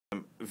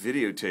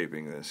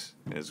videotaping this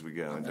as we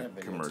go I'm into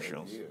gonna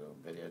commercials. You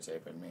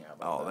videotaping me. How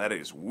about Oh, that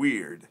is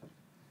weird.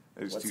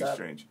 That is What's too up,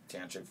 strange.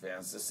 Tantric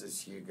fans? This is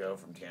Hugo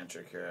from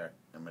Tantric here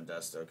in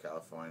Modesto,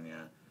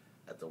 California,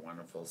 at the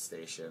wonderful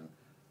station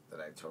that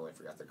I totally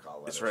forgot to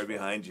call. It's right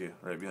behind you.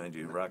 Right behind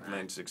you. Rock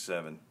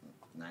 967.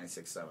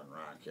 967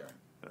 Rock here.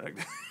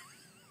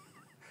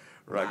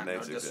 Rock No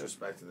 967.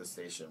 disrespect to the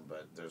station,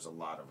 but there's a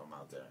lot of them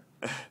out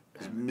there.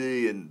 There's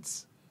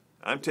millions.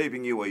 I'm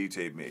taping you while you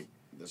tape me.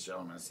 This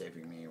gentleman is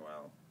taping me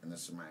well, and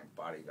this is my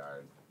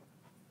bodyguard.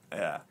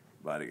 Yeah,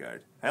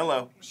 bodyguard.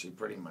 Hello. She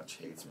pretty much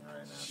hates me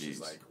right now. Jeez. She's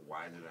like,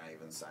 why did I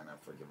even sign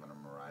up for giving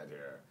him a ride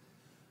here?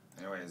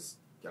 Anyways,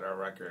 get our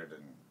record,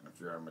 and if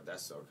you're in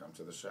Modesto, come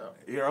to the show.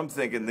 Here, I'm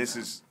thinking this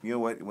is, you know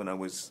what,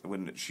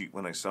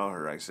 when I saw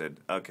her, I said,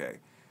 okay,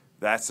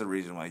 that's the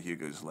reason why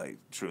Hugo's late,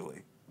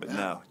 truly. But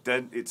no,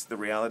 it's the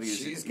reality is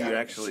she's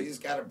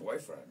got a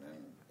boyfriend,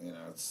 and, you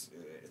know,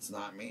 it's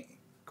not me.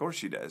 Of course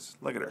she does.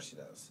 Look at her. She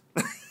does.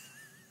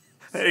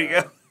 There you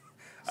go.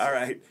 All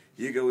right,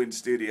 Hugo in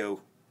studio,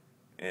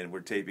 and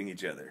we're taping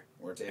each other.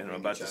 We're taping and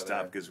I'm about each to other.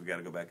 stop because we got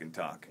to go back and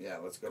talk. Yeah,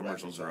 let's go.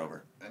 Commercials back are and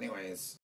over. Anyways.